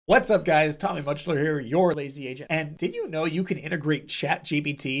What's up, guys? Tommy Muchler here, your lazy agent. And did you know you can integrate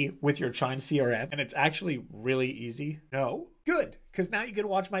ChatGPT with your Chime CRM? And it's actually really easy? No? Good, because now you can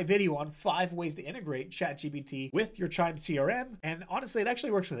watch my video on 5 ways to integrate ChatGPT with your Chime CRM. And honestly, it actually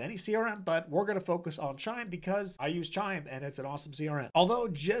works with any CRM, but we're going to focus on Chime because I use Chime and it's an awesome CRM. Although,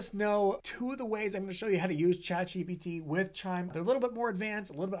 just know 2 of the ways I'm going to show you how to use ChatGPT with Chime, they're a little bit more advanced,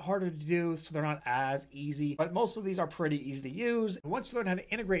 a little bit harder to do, so they're not as easy, but most of these are pretty easy to use. And once you learn how to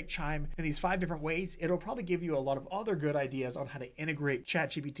integrate Chime in these 5 different ways, it'll probably give you a lot of other good ideas on how to integrate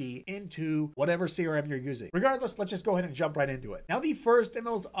ChatGPT into whatever CRM you're using. Regardless, let's just go ahead and jump right into it. Now, the first and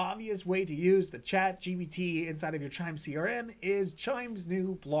most obvious way to use the ChatGPT inside of your Chime CRM is Chime's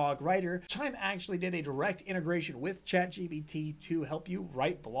new blog writer. Chime actually did a direct integration with ChatGPT to help you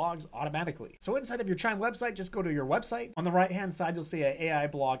write blogs automatically. So inside of your Chime website, just go to your website. On the right-hand side, you'll see an AI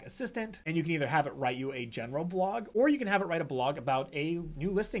blog assistant, and you can either have it write you a general blog, or you can have it write a blog about a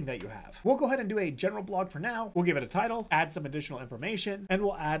new listing that you have. We'll go ahead and do a general blog for now. We'll give it a title, add some additional information, and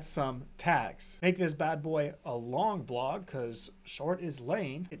we'll add some tags. Make this bad boy a long blog because short is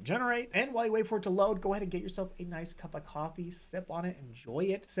lame. Hit generate, and while you wait for it to load, go ahead and get yourself a nice cup of coffee, sip on it, enjoy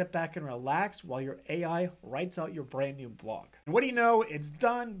it, sit back and relax while your AI writes out your brand new blog. And what do you know? It's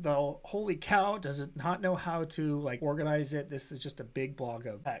done, though. Holy cow, does it not know how to organize it? This is just a big blog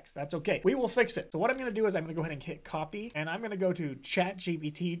of text. That's okay. We will fix it. So what I'm going to do is I'm going to go ahead and hit copy, and I'm going to go to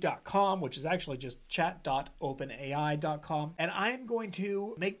chatgpt.com, which is actually just chat.openai.com, and I'm going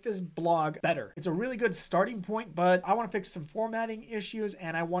to make this blog better. It's a really good starting point, but I want to fix some formatting issues,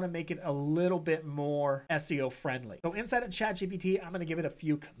 and I want to make it a little bit more SEO friendly. So inside of ChatGPT, I'm going to give it a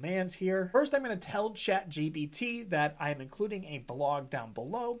few commands here. First, I'm going to tell ChatGPT that I'm including a blog down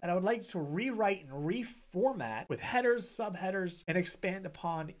below, and I would like to rewrite and reformat with headers, subheaders, and expand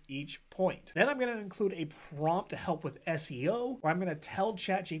upon each point. Then I'm going to include a prompt to help with SEO, where I'm going to tell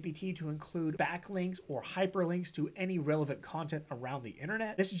ChatGPT to include backlinks or hyperlinks to any relevant content around the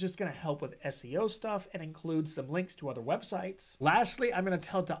internet. This is just going to help with SEO stuff and include some links to other websites. Lastly, I'm going to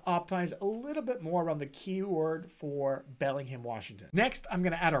tell it to optimize a little bit more around the keyword for Bellingham, Washington. Next, I'm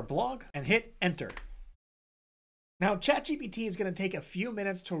going to add our blog and hit enter. Now, ChatGPT is going to take a few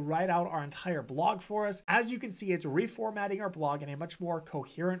minutes to write out our entire blog for us. As you can see, it's reformatting our blog in a much more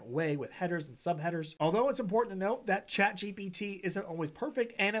coherent way with headers and subheaders. Although it's important to note that ChatGPT isn't always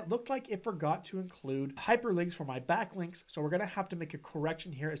perfect, and it looked like it forgot to include hyperlinks for my backlinks, so we're going to have to make a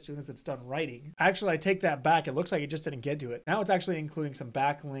correction here as soon as it's done writing. Actually, I take that back. It looks like it just didn't get to it. Now it's actually including some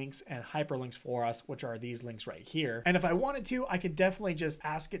backlinks and hyperlinks for us, which are these links right here. And if I wanted to, I could definitely just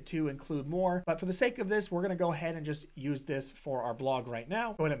ask it to include more. But for the sake of this, we're going to go ahead and just use this for our blog right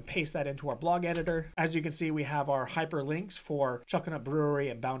now. Go ahead and paste that into our blog editor. As you can see, we have our hyperlinks for Chuckanut Brewery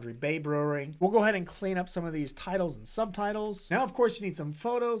and Boundary Bay Brewing. We'll go ahead and clean up some of these titles and subtitles. Now, of course, you need some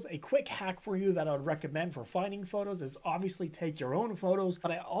photos. A quick hack for you that I would recommend for finding photos is obviously take your own photos,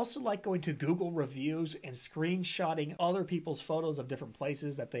 but I also like going to Google reviews and screenshotting other people's photos of different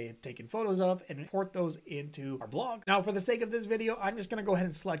places that they have taken photos of and import those into our blog. Now, for the sake of this video, I'm just going to go ahead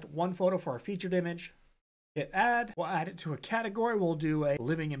and select one photo for our featured image. Hit add. We'll add it to a category. We'll do a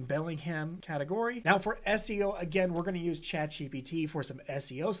living in Bellingham category. Now for SEO, again, we're going to use ChatGPT for some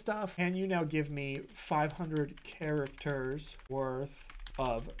SEO stuff. Can you now give me 500 characters worth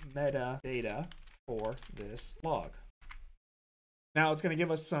of metadata for this blog? Now it's going to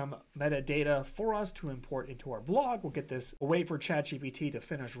give us some metadata for us to import into our blog. We'll get this. We'll wait for ChatGPT to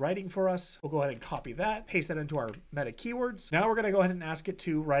finish writing for us. We'll go ahead and copy that, paste that into our meta keywords. Now we're going to go ahead and ask it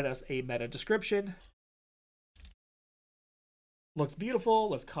to write us a meta description. Looks beautiful.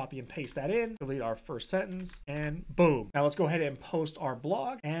 Let's copy and paste that in, delete our first sentence, and boom. Now let's go ahead and post our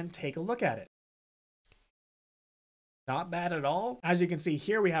blog and take a look at it. Not bad at all. As you can see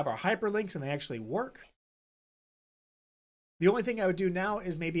here, we have our hyperlinks and they actually work. The only thing I would do now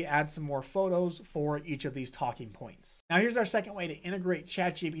is maybe add some more photos for each of these talking points. Now here's our second way to integrate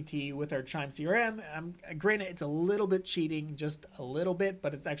ChatGPT with our Chime CRM. Granted, it's a little bit cheating, just a little bit,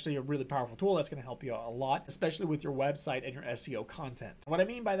 but it's actually a really powerful tool that's going to help you out a lot, especially with your website and your SEO content. What I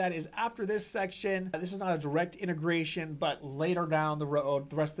mean by that is after this section, this is not a direct integration, but later down the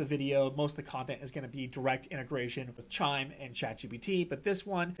road, the rest of the video, most of the content is going to be direct integration with Chime and ChatGPT. But this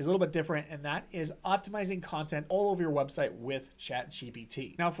one is a little bit different, and that is optimizing content all over your website with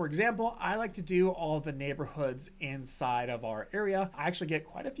ChatGPT. Now, for example, I like to do all the neighborhoods inside of our area. I actually get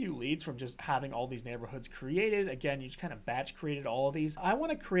quite a few leads from just having all these neighborhoods created. Again, you just kind of batch created all of these. I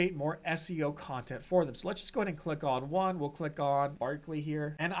want to create more SEO content for them. So let's just go ahead and click on one. We'll click on Barkley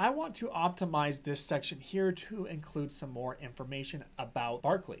here. And I want to optimize this section here to include some more information about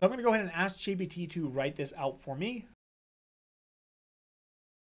Barkley. So I'm going to go ahead and ask GPT to write this out for me.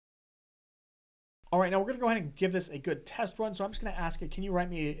 All right, now we're gonna go ahead and give this a good test run. So I'm just gonna ask it, can you write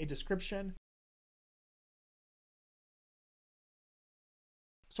me a description?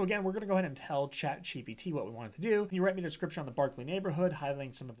 So again, we're going to go ahead and tell ChatGPT what we want it to do. Can you write me a description on the Barkley neighborhood,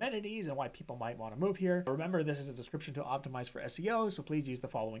 highlighting some amenities and why people might want to move here? Remember, this is a description to optimize for SEO, so please use the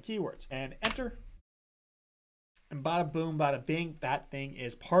following keywords. And enter. And bada boom, bada bing, that thing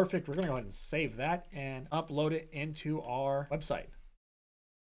is perfect. We're going to go ahead and save that and upload it into our website.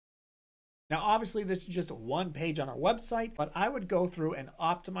 Now, obviously, this is just one page on our website, but I would go through and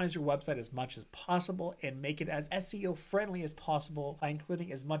optimize your website as much as possible and make it as SEO friendly as possible by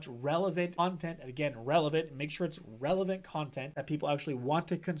including as much relevant content. And again, relevant, and make sure it's relevant content that people actually want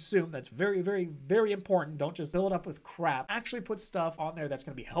to consume. That's very, very, very important. Don't just fill it up with crap. Actually put stuff on there that's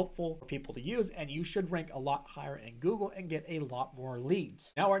going to be helpful for people to use, and you should rank a lot higher in Google and get a lot more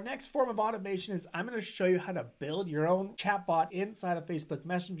leads. Now, our next form of automation is I'm going to show you how to build your own chatbot inside of Facebook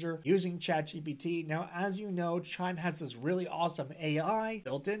Messenger using ChatGPT. Now, as you know, Chime has this really awesome AI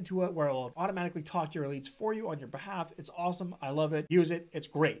built into it where it will automatically talk to your leads for you on your behalf. It's awesome. I love it. Use it. It's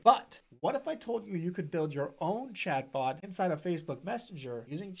great. But what if I told you you could build your own chatbot inside of Facebook Messenger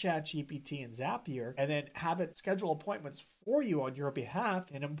using ChatGPT and Zapier and then have it schedule appointments for you on your behalf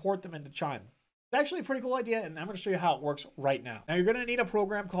and import them into Chime? It's actually a pretty cool idea, and I'm going to show you how it works right now. Now, you're going to need a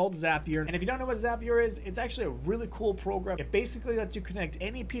program called Zapier, and if you don't know what Zapier is, it's actually a really cool program. It basically lets you connect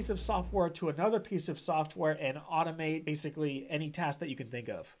any piece of software to another piece of software and automate basically any task that you can think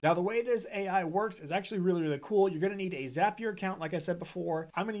of. Now, the way this AI works is actually really, really cool. You're going to need a Zapier account, like I said before.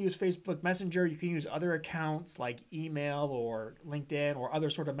 I'm going to use Facebook Messenger. You can use other accounts like email or LinkedIn or other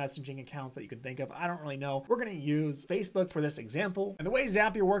sort of messaging accounts that you can think of. I don't really know. We're going to use Facebook for this example. And the way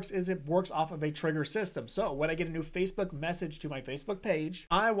Zapier works is it works off of a trigger system. So when I get a new Facebook message to my Facebook page,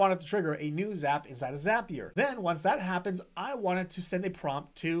 I want it to trigger a new Zap inside of Zapier. Then once that happens, I want it to send a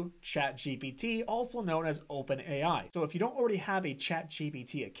prompt to ChatGPT, also known as OpenAI. So if you don't already have a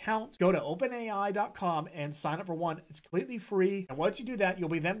ChatGPT account, go to openai.com and sign up for one. It's completely free. And once you do that, you'll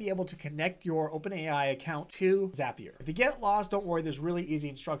then be able to connect your OpenAI account to Zapier. If you get lost, don't worry. There's really easy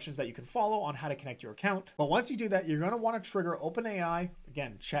instructions that you can follow on how to connect your account. But once you do that, you're going to want to trigger OpenAI,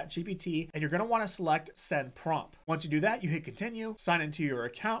 again, ChatGPT, and you're going to want to select send prompt. Once you do that, you hit continue, sign into your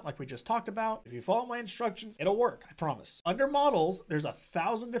account like we just talked about. If you follow my instructions, it'll work, I promise. Under models, there's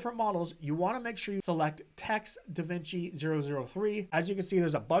 1,000 different models. You want to make sure you select Text DaVinci 003. As you can see,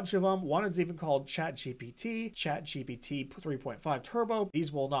 there's a bunch of them. One is even called ChatGPT, ChatGPT 3.5 Turbo.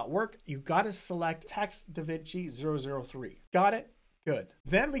 These will not work. You got to select Text DaVinci 003. Got it? Good.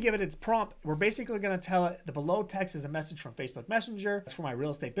 Then we give it its prompt. We're basically going to tell it the below text is a message from Facebook Messenger. It's for my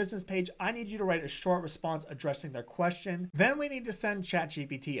real estate business page. I need you to write a short response addressing their question. Then we need to send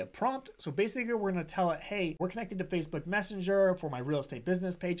ChatGPT a prompt. So basically we're going to tell it, hey, we're connected to Facebook Messenger for my real estate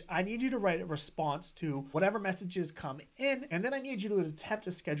business page. I need you to write a response to whatever messages come in. And then I need you to attempt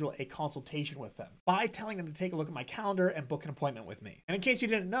to schedule a consultation with them by telling them to take a look at my calendar and book an appointment with me. And in case you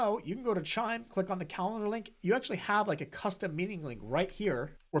didn't know, you can go to Chime, click on the calendar link. You actually have like a custom meeting link right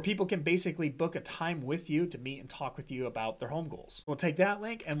here where people can basically book a time with you to meet and talk with you about their home goals. We'll take that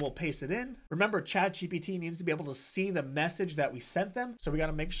link and we'll paste it in. Remember, ChatGPT needs to be able to see the message that we sent them. So we got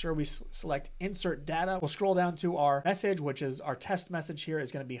to make sure we select insert data. We'll scroll down to our message, which is our test message here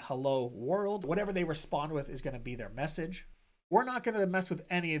is going to be hello world. Whatever they respond with is going to be their message. We're not going to mess with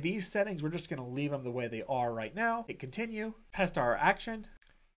any of these settings. We're just going to leave them the way they are right now. Hit continue, test our action.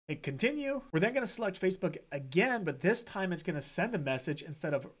 Hit continue. We're then going to select Facebook again, but this time it's going to send a message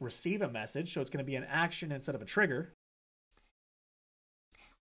instead of receive a message. So it's going to be an action instead of a trigger.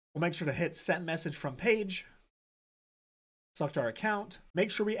 We'll make sure to hit send message from page. Select our account.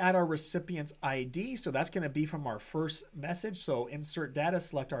 Make sure we add our recipient's ID. So that's going to be from our first message. So insert data,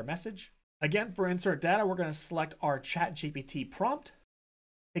 select our message. Again, for insert data, we're going to select our ChatGPT prompt.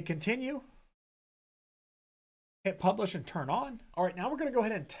 Hit continue. Hit publish and turn on. All right, now we're going to go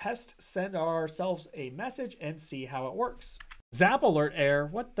ahead and send ourselves a message and see how it works. Zap alert error.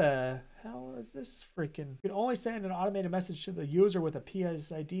 What the hell is this freaking? You can only send an automated message to the user with a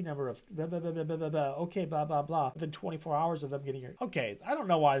PSID number of blah, blah, blah, blah, blah, blah, blah. Okay, blah, blah, blah. Within 24 hours of them getting your... Okay, I don't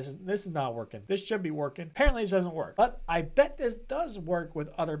know why this is not working. This should be working. Apparently this doesn't work. But I bet this does work with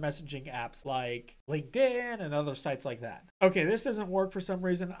other messaging apps like LinkedIn and other sites like that. Okay, this doesn't work for some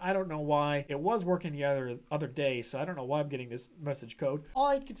reason. I don't know why. It was working the other day, so I don't know why I'm getting this message code. All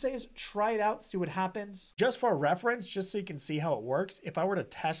I can say is try it out, see what happens. Just for reference, just so you can see how it works, if I were to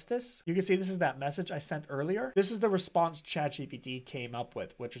test this, you can see this is that message I sent earlier. This is the response ChatGPT came up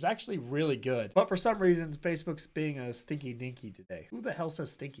with, which is actually really good. But for some reason, Facebook's being a stinky dinky today. Who the hell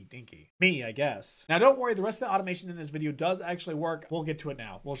says stinky dinky? Me, I guess. Now, don't worry. The rest of the automation in this video does actually work. We'll get to it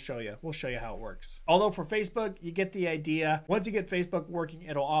now. We'll show you how it works. Although for Facebook, you get the idea. Once you get Facebook working,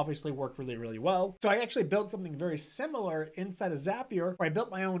 it'll obviously work really, really well. So I actually built something very similar inside of Zapier, where I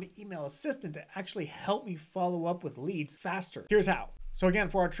built my own email assistant to actually help me follow up with leads faster. Here's how. So again,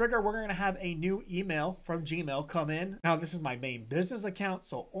 for our trigger, we're going to have a new email from Gmail come in. Now, this is my main business account,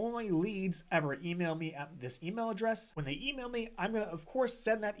 so only leads ever email me at this email address. When they email me, I'm going to, of course,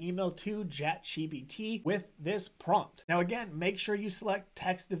 send that email to ChatGPT with this prompt. Now, again, make sure you select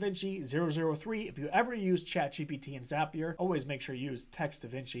Text DaVinci 003. If you ever use ChatGPT in Zapier, always make sure you use Text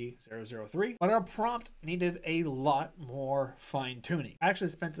DaVinci 003. But our prompt needed a lot more fine-tuning. I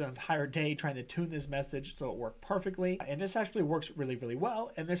actually spent an entire day trying to tune this message so it worked perfectly, and this actually works really well,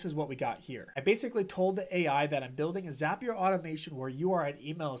 and this is what we got here. I basically told the AI that I'm building a Zapier automation where you are an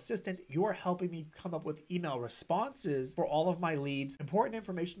email assistant. You are helping me come up with email responses for all of my leads. Important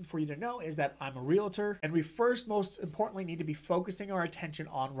information for you to know is that I'm a realtor, and we first most importantly need to be focusing our attention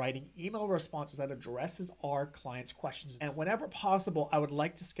on writing email responses that addresses our clients' questions. And whenever possible, I would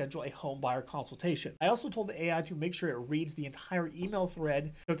like to schedule a home buyer consultation. I also told the AI to make sure it reads the entire email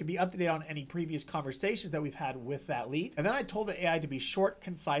thread so it can be up to date on any previous conversations that we've had with that lead. And then I told the AI to be short,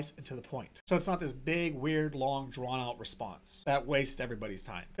 concise, and to the point. So it's not this big, weird, long, drawn-out response that wastes everybody's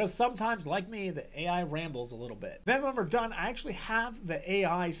time. Because sometimes, like me, the AI rambles a little bit. Then when we're done, I actually have the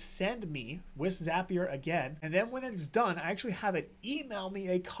AI send me with Zapier again, and then when it's done, I actually have it email me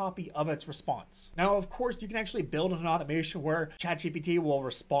a copy of its response. Now, of course, you can actually build an automation where ChatGPT will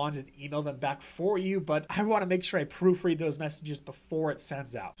respond and email them back for you, but I want to make sure I proofread those messages before it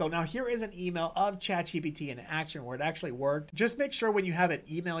sends out. So now here is an email of ChatGPT in action where it actually worked. Just make sure when you have it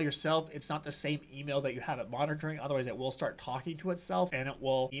email yourself, it's not the same email that you have it monitoring. Otherwise, it will start talking to itself and it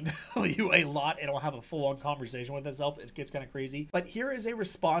will email you a lot. It'll have a full-on conversation with itself. It gets kind of crazy. But here is a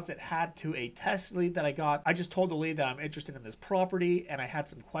response it had to a test lead that I got. I just told the lead that I'm interested in this property and I had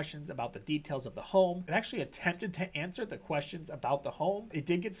some questions about the details of the home. It actually attempted to answer the questions about the home. It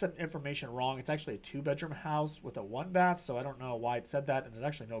did get some information wrong. It's actually a 2-bedroom house with a 1-bath, so I don't know why it said that, and there's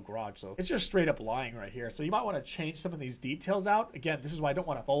actually no garage, so it's just straight up lying right here. So you might want to change some of these details out. Again, this is why I don't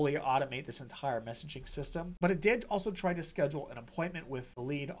want to fully automate this entire messaging system, but it did also try to schedule an appointment with the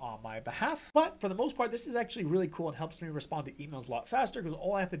lead on my behalf. But for the most part, this is actually really cool and helps me respond to emails a lot faster because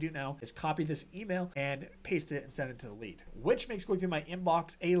all I have to do now is copy this email and paste it and send it to the lead, which makes going through my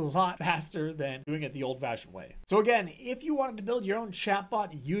inbox a lot faster than doing it the old-fashioned way. So again, if you wanted to build your own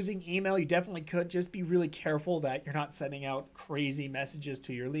chatbot using email, you definitely could. Just be really careful that you're not sending out crazy messages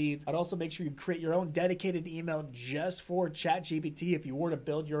to your leads. I'd also make sure you create your own dedicated email just for ChatGPT. If you were to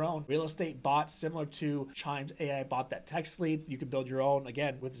build your own real estate bot similar to Chime's AI bot that texts leads, you can build your own,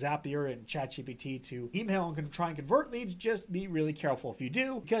 again, with Zapier and ChatGPT to email and try and convert leads. Just be really careful if you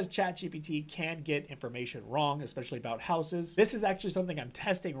do, because ChatGPT can get information wrong, especially about houses. This is actually something I'm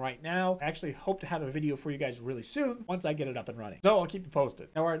testing right now. I actually hope to have a video for you guys really soon once I get it up and running. So I'll keep you posted.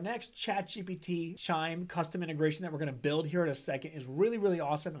 Now, our next ChatGPT Chime custom integration that we're going to build here in a second is really, really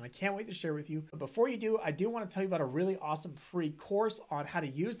awesome, and I can't wait to share with you. But before you do, I do want to tell you about a really awesome free course on how to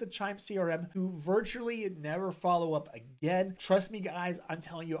use the Chime CRM to virtually never follow up again. Trust me, guys, I'm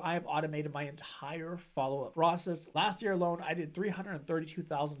telling you, I have automated my entire follow-up process. Last year alone, I did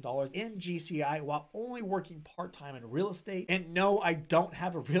 $332,000 in GCI while only working part-time in real estate. And no, I don't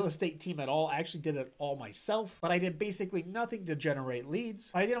have a real estate team at all. I actually did it all myself, but I did basically nothing to generate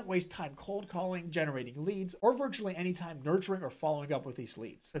leads. I didn't waste time cold calling, generating leads, or virtually any time nurturing or following up with these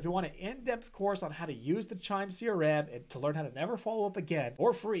leads. So if you want an in-depth course on how to use the Chime CRM and to learn how to never follow up again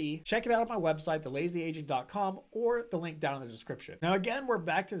for free, check it out on my website, thelazyagent.com, or the link down in the description. Now, again, we're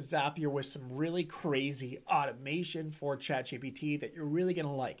back to Zapier with some really crazy automation for ChatGPT that you're really going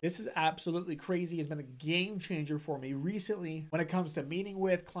to like. This is absolutely crazy. It's been a game changer for me recently when it comes to meeting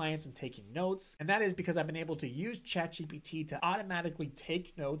with clients and taking notes. And that is because I've been able to use ChatGPT to automatically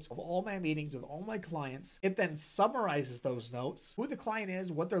take notes of all my meetings with all my clients. It then summarizes those notes, who the client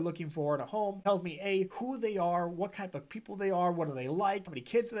is, what they're looking for in a home, tells me who they are, what type of people they are, what do they like, how many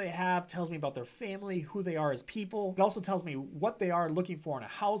kids do they have, tells me about their family, who they are as people. It also tells me what they are looking for in a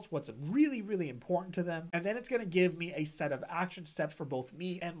house, what's really, really important to them. And then it's going to give me a set of action steps for both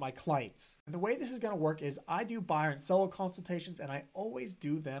me and my clients. And the way this is going to work is I do buyer and seller consultations, and I always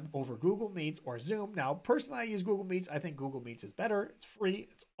do them over Google Meets or Zoom. Now, personally, I use Google Meets. I think Google Meets is better. It's free.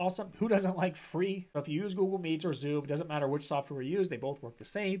 It's awesome. Who doesn't like free? So if you use Google Meets or Zoom, it doesn't matter which software you use. They both work the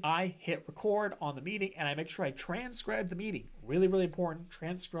same. I hit record on the meeting and I make sure I transcribe the meeting meeting. Really, really important.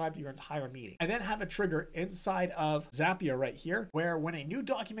 Transcribe your entire meeting. I then have a trigger inside of Zapier right here, where when a new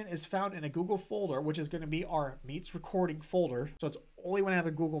document is found in a Google folder, which is going to be our Meets recording folder, so it's only when I have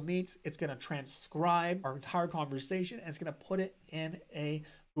a Google Meets, it's going to transcribe our entire conversation and it's going to put it in a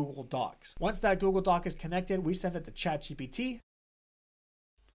Google Docs. Once that Google Doc is connected, we send it to ChatGPT.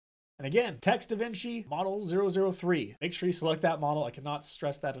 And again, Text DaVinci model 003. Make sure you select that model. I cannot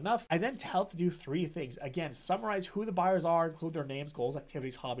stress that enough. I then tell it to do 3 things. Again, summarize who the buyers are, include their names, goals,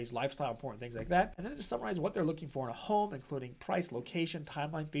 activities, hobbies, lifestyle, important things like that. And then just summarize what they're looking for in a home, including price, location,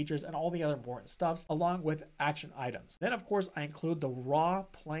 timeline, features, and all the other important stuffs, along with action items. Then, of course, I include the raw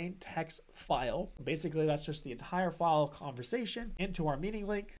plain text file. Basically, that's just the entire file conversation into our meeting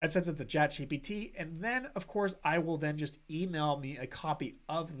link. That sends it to ChatGPT. And then, of course, I will then just email me a copy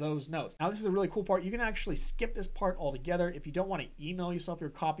of those notes. Now, this is a really cool part. You can actually skip this part altogether. If you don't want to email yourself your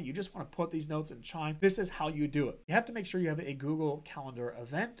copy, you just want to put these notes in Chime. This is how you do it. You have to make sure you have a Google Calendar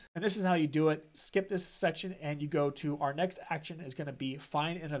event. And this is how you do it. Skip this section and you go to our next action is going to be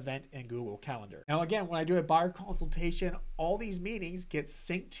find an event in Google Calendar. Now, again, when I do a buyer consultation, all these meetings get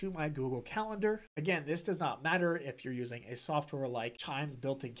synced to my Google Calendar. Again, this does not matter if you're using a software like Chime's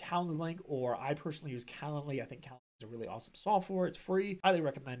built-in Calendar link, or I personally use Calendly. I think Calendly is a really awesome software. It's free. Highly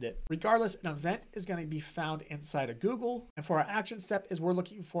recommend it. Regardless, an event is going to be found inside of Google. And for our action step is we're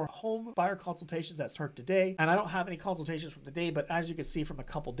looking for home buyer consultations that start today. And I don't have any consultations from today, but as you can see from a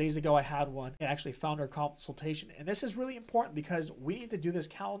couple days ago, I had one. It actually found our consultation. And this is really important because we need to do this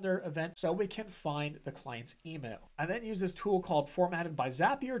calendar event so we can find the client's email. I then use this tool called Formatted by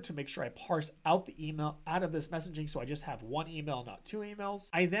Zapier to make sure I parse out the email out of this messaging. So I just have one email, not 2 emails.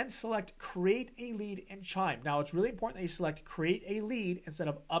 I then select create a lead in Chime. Now it's really important that you select create a lead instead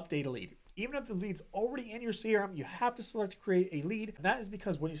of update a lead. Even if the lead's already in your CRM, you have to select create a lead. And that is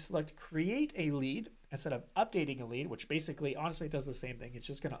because when you select create a lead instead of updating a lead, which basically honestly does the same thing, it's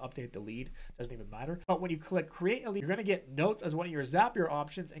just going to update the lead, doesn't even matter. But when you click create a lead, you're going to get notes as one of your Zapier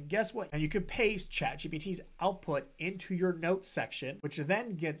options. And guess what? And you can paste ChatGPT's output into your notes section, which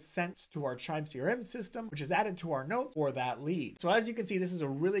then gets sent to our Chime CRM system, which is added to our notes for that lead. So as you can see, this is a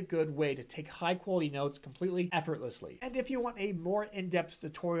really good way to take high quality notes completely effortlessly. And if you want a more in-depth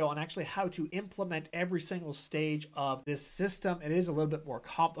tutorial on actually how to implement every single stage of this system, it is a little bit more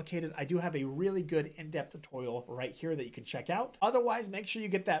complicated. I do have a really good in-depth tutorial right here that you can check out. Otherwise, make sure you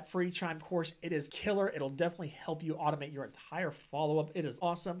get that free Chime course. It is killer. It'll definitely help you automate your entire follow-up. It is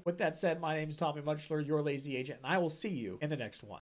awesome. With that said, my name is Tommy Munchler, your lazy agent, and I will see you in the next one.